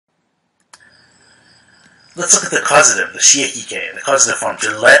Let's look at the causative, the shiekike, the causative form,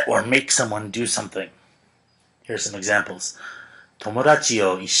 to let or make someone do something. Here are some examples. 友達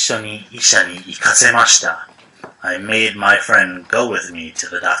を一緒に医者に行かせました. I made my friend go with me to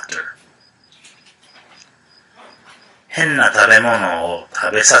the doctor. 変な食べ物を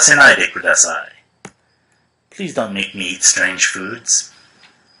食べさせないでください. Please don't make me eat strange foods.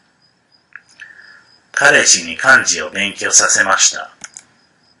 彼氏に漢字を勉強させました.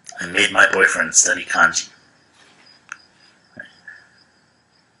 I made my boyfriend study kanji.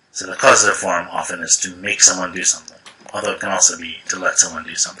 So the causative form often is to make someone do something, although it can also be to let someone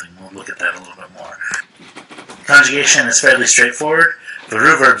do something. We'll look at that a little bit more. Conjugation is fairly straightforward. For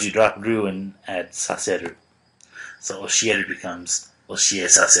ru verbs, you drop ru and add saseru. So oshieru becomes oshie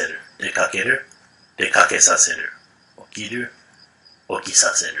saseru. Dekakeru, dekake saseru. Okiru, oki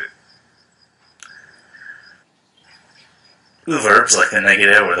saseru. U verbs, like the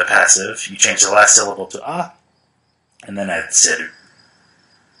negative or the passive, you change the last syllable to a, and then add seru.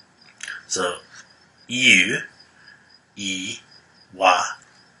 So, iu, I, wa,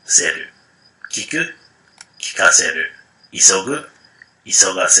 seru. Kiku, kikaseru. Isogu,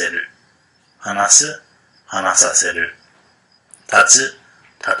 isogaseru. Hanasu, hanasaseru. Tatsu,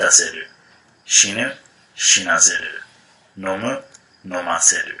 tataseru. Shinu, shinaseru. Nomu,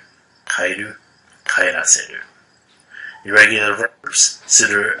 nomaseru. Kairu, kairaseru. Irregular verbs,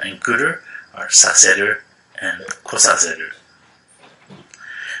 suru and kuru, are saseru and kosaseru.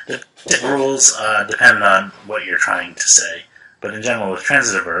 The rules depend on what you're trying to say, but in general, with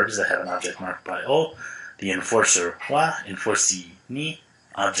transitive verbs that have an object marked by o, the enforcer wa, enforcee ni,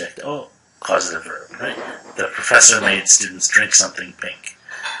 object o, causative verb, right? The professor made students drink something pink.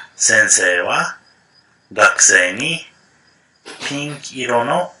 Sensei wa, gakusei ni, pink iro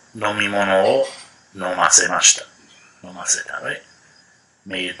no nomimono o nomasemashita. Nomaseta, right?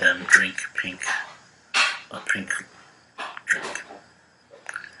 Made them drink a pink drink.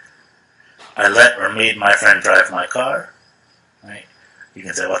 I let or made my friend drive my car, right? You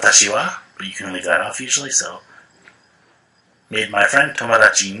can say watashi wa, but you can leave that off usually, so made my friend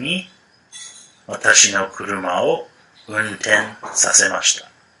tomodachi ni watashi no kuruma o unten sasemashita.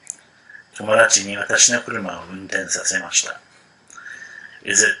 Tomodachi ni watashi no kuruma o unten sasemashita.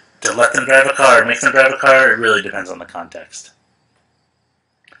 Is it to let them drive a car or make them drive a car? It really depends on the context.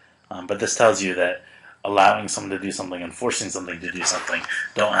 But this tells you that allowing someone to do something and forcing something to do something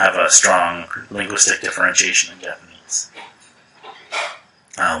don't have a strong linguistic differentiation in Japanese.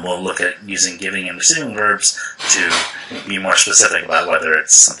 We'll look at using giving and receiving verbs to be more specific about whether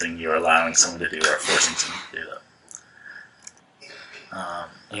it's something you're allowing someone to do or forcing someone to do that.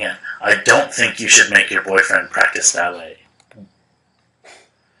 Again, I don't think you should make your boyfriend practice ballet.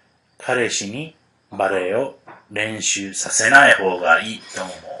 彼氏にバレエを練習させない方がいいと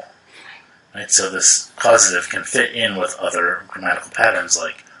思う. Right, so this causative can fit in with other grammatical patterns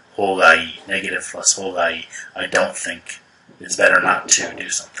like 方がいい, negative plus 方がいい. I don't think it's better not to do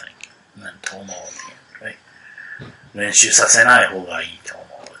something. And then と思う at the end, right? 練習させない方がいいと思う.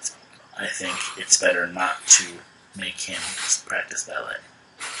 I think it's better not to make him practice ballet.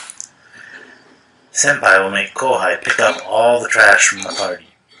 先輩 will make 後輩 pick up all the trash from the party.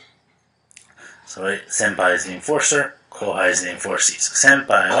 So, right, 先輩 is the enforcer, 後輩 is the enforcee. So, 先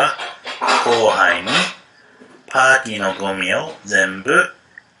輩は後輩にパーティーのゴミを全部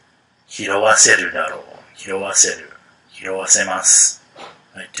拾わせるだろう。拾わせる。拾わせます。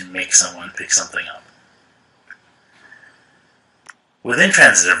Right, to make someone pick something up. With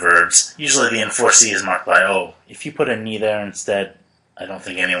intransitive verbs, usually the enforcee is marked by O. If you put a ni there instead, I don't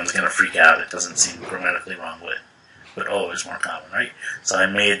think anyone's going to freak out. It doesn't seem grammatically wrong with it. But O is more common, right? So I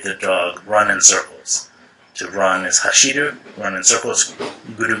made the dog run in circles. To run is hashiru, run in circles,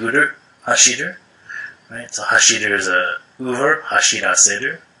 guru-guru, hashiru. Right? So hashiru is a u verb,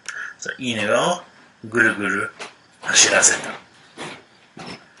 hashiraseru. So inu o guru-guru hashiraseta.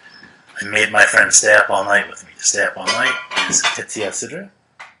 I made my friend stay up all night with me. To stay up all night is tetsuya suru.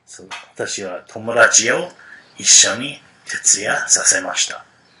 So 私は友達を一緒に徹夜させました.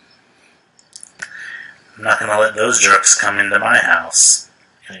 I'm not going to let those jerks come into my house.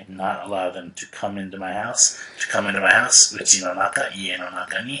 Okay, not allow them to come into my house. To come into my house, uchi no naka, ie no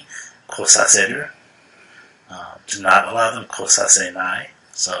naka ni kosaseru. To not allow them, kosasenai.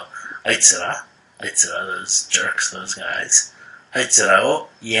 So, aitsura, those jerks, those guys. Aitsura o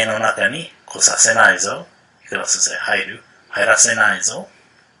ie no naka ni kosasenai zo. You could also say hairu, hairasenai zo.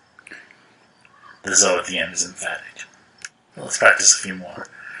 The zo at the end is emphatic. Well, let's practice a few more.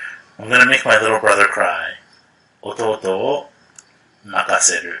 I'm going to make my little brother cry. Ototo o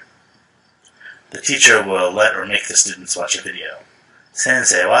nakaseru. The teacher will let or make the students watch a video.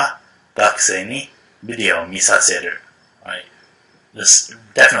 Sensei wa gakusei ni video misaseru, right? This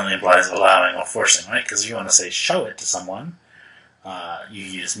definitely implies allowing or forcing, right? Because if you want to say show it to someone, you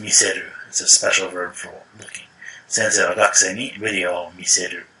use miseru. It's a special verb for looking. Sensei wa gakusei ni video o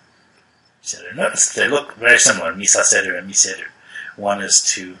miseru. Notice they look very similar, misaseru and miseru. One is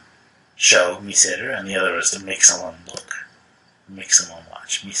to show, miseru, and the other is to make someone look, make someone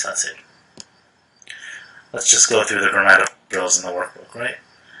watch, misaseru. Let's just go through the grammatical drills in the workbook, right?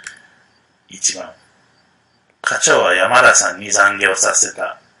 1番。課長は山田さんに残業させ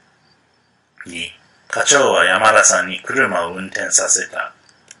た。2、課長は山田さんに車を運転させた。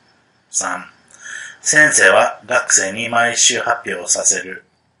3、先生は学生に毎週発表をさせる。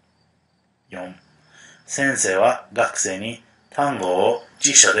4、先生は学生に単語を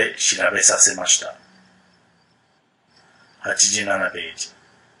辞書で調べさせました。87ページ。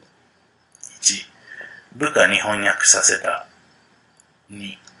1、部下に翻訳させた。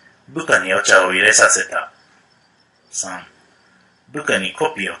2、部下にお茶を入れさせた。3、部下に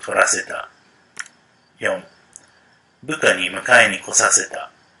コピーを取らせた。4、部下に迎えに来させ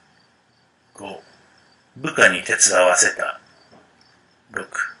た。5、部下に手伝わせた。6、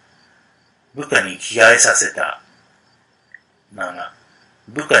部下に着替えさせた。7、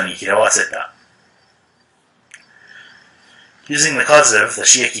部下に拾わせた。Using the causative, the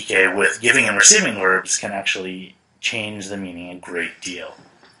shiekike, with giving and receiving verbs can actually change the meaning a great deal.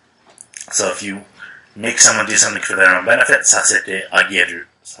 So if you make someone do something for their own benefit, sasete ageru.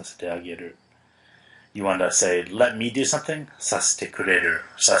 Sasete ageru. You want to say, let me do something? Sasete kureru.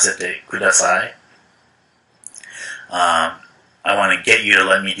 Sasete kudasai. I want to get you to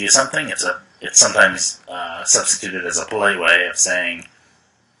let me do something. It's sometimes substituted as a polite way of saying,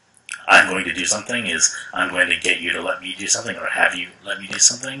 I'm going to do something is, I'm going to get you to let me do something, or have you let me do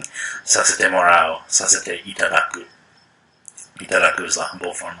something. Sasete morao. Sasete itadaku. Itadaku is the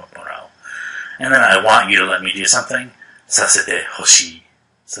humble form of morao. And then I want you to let me do something. Sasete hoshi.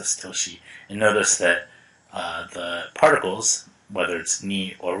 Sasete hoshi. And notice that the particles, whether it's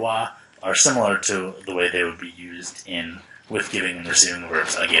ni or wa, are similar to the way they would be used with giving and receiving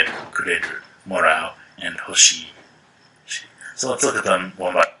verbs ageru, kureru, morao, and hoshi. So let's look at them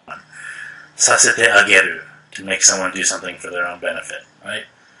one by one. Sasete ageru, to make someone do something for their own benefit, right?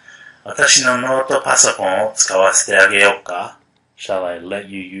 Watashi no note pasokon o tsukawasete ageyou ka? Shall I let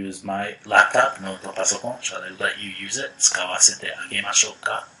you use my laptop, note pasokon? Shall I let you use it? Tsukawasete agemashou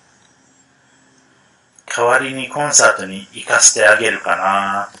ka? Kawari ni concert ni ikasete ageru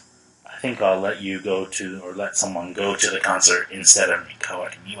kana? I think I'll let you go to, or let someone go to the concert instead of me.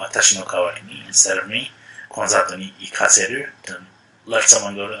 Kawari ni, watashi no kawari ni, instead of me. Concert ni ikaseru, to let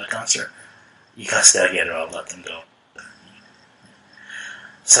someone go to the concert. Ikasete ageru, I'll let them go.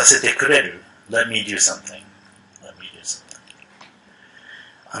 Sasete kureru, let me do something. Let me do something.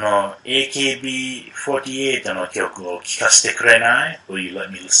 AKB48 の曲を聴かせてくれない? Will you let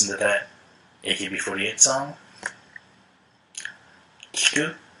me listen to that AKB48 song?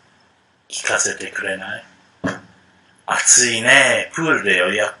 聞かせてくれない? 暑いね。プールで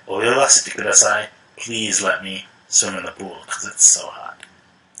泳がせてください. Please let me swim in the pool because it's so hot.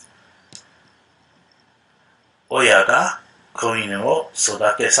 親が子犬を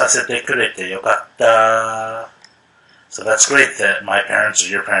育てさせてくれてよかった. So that's great that my parents or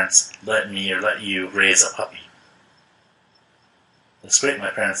your parents let me or let you raise a puppy. That's great my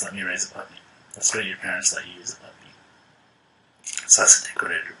parents let me raise a puppy. That's great your parents let you use a puppy. させてく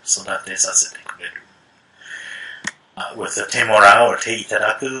れる. 育てさせてくれる. With the te morao or te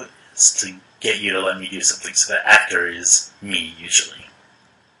itadaku, is to get you to let me do something. So the actor is me, usually.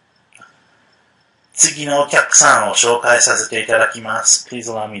 次のお客さんを紹介させていただきます.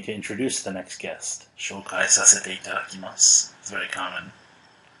 Please allow me to introduce the next guest. 紹介させていただきます. It's very common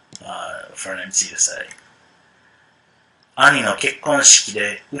for an MC to say. 兄の結婚式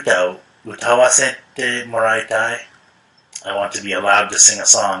で歌を歌わせてもらいたい. I want to be allowed to sing a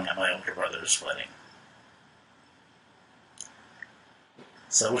song at my older brother's wedding.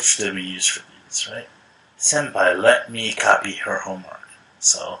 So which do we use for these, right? Senpai let me copy her homework.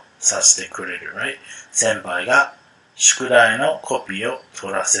 So, させてくれる, right? 先輩が宿題のコピーを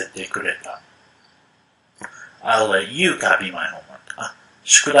取らせてくれた. I'll let you copy my homework.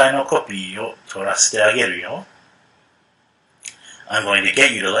 宿題のコピーを取らせてあげるよ. I'm going to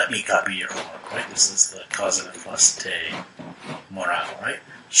get you to let me copy your homework, right? This is the causative plus te morao, right?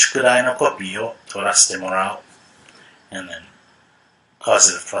 宿題のコピーを取らせてもらう. And then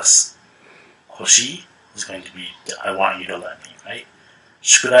causative plus hoshi is going to be I want you to let me, right?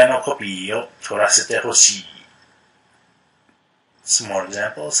 宿題のコピーを取らせてほしい. Some more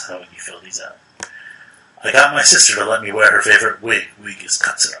examples. How would you fill these out? I got my sister to let me wear her favorite wig. Wig is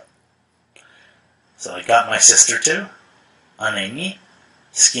katsura. So I got my sister to, 姉に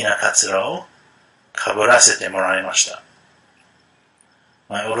好きなカツラをかぶらせてもらいました。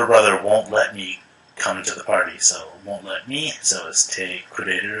My older brother won't let me come to the party, so won't let me, so it's te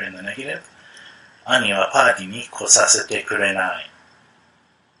kureru in the negative. 兄はパーティーに来させてくれない。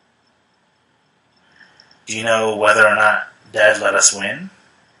Do you know whether or not Dad let us win?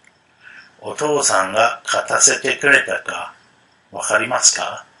 お父さんが勝たせてくれたかわかります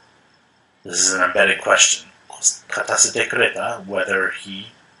か? This is an embedded question. 勝たせてくれた whether he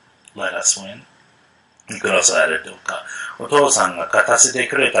let us win. You could also add it どうか。お父さんが勝たせて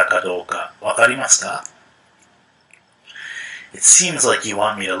くれたかどうかわかりますか? It seems like you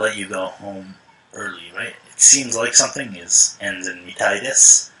want me to let you go home early, right? It seems like something ends in みたいで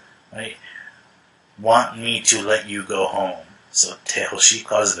す, right? Want me to let you go home. So, てほしい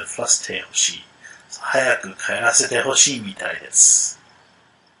causative plus てほしい. So, 早く帰らせてほしいみたいです.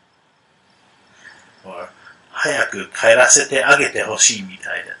 Or, 早く帰らせてあげてほしいみ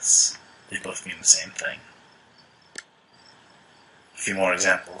たいです. They both mean the same thing. A few more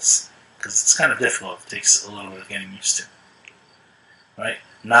examples, because it's kind of difficult. It takes a little bit of getting used to. Right?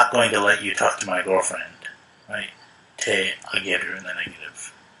 Not going to let you talk to my girlfriend. Right? Te ageru in the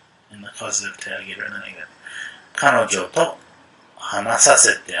negative. In the causative, te ageru in the negative. 彼女と話さ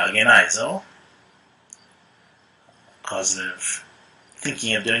せてあげないぞ. Causative.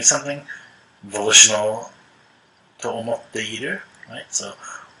 Thinking of doing something. Volitional と思っている. Right? So,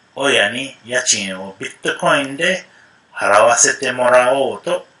 親に家賃をビットコインで払わせてもらおう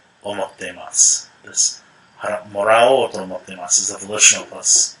と思っています。This もらおうと思っています is a volitional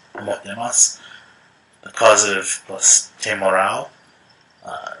plus 思っています。The causative plus てもらう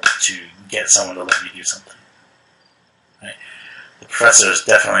to get someone to let me do something. Right? The professor is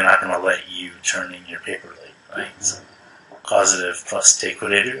definitely not going to let you turn in your paper late. Right? So, causative plus てく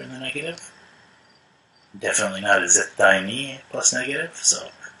れる in the negative. Definitely not 絶対に plus negative.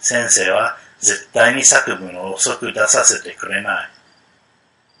 So, 先生は絶対に作文を遅く出させてくれない。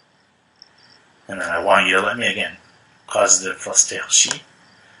And then I want you to let me again. Causative plus てほしい。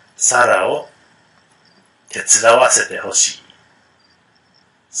サラを手伝わせてほしい。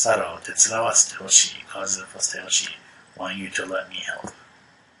サラを手伝わせてほしい。Causative plus てほしい。Want you to let me help.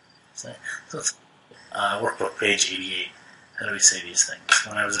 So it's workbook page 88. How do we say these things?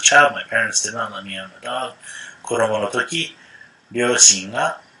 When I was a child, my parents did not let me own a dog. 子供の時、両親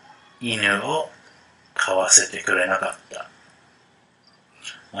が犬を飼わせてくれなかった。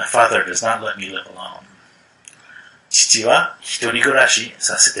My father does not let me live alone. 父は一人暮らし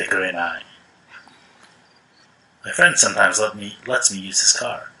させてくれない。My friend sometimes lets me use his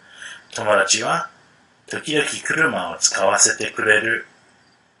car. 友達は時々車を使わせてくれる。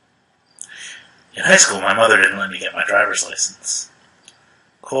In high school, my mother didn't let me get my driver's license.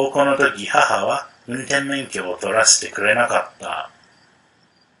 高校の時、母は運転免許を取らせてくれなかった。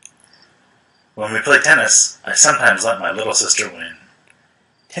When we play tennis, I sometimes let my little sister win.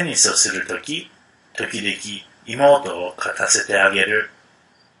 テニスをするとき、時々妹を勝たせてあげる。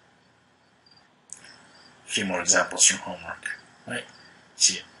A few more examples from homework. Right?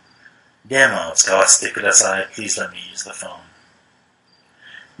 1. 電話を使わせてください. Please let me use the phone.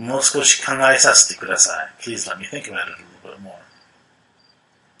 もう少し考えさせてください. Please let me think about it a little bit more.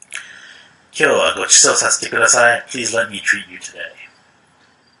 今日はご馳走させてください. Please let me treat you today.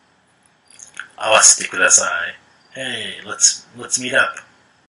 合わせてください. Hey, let's meet up.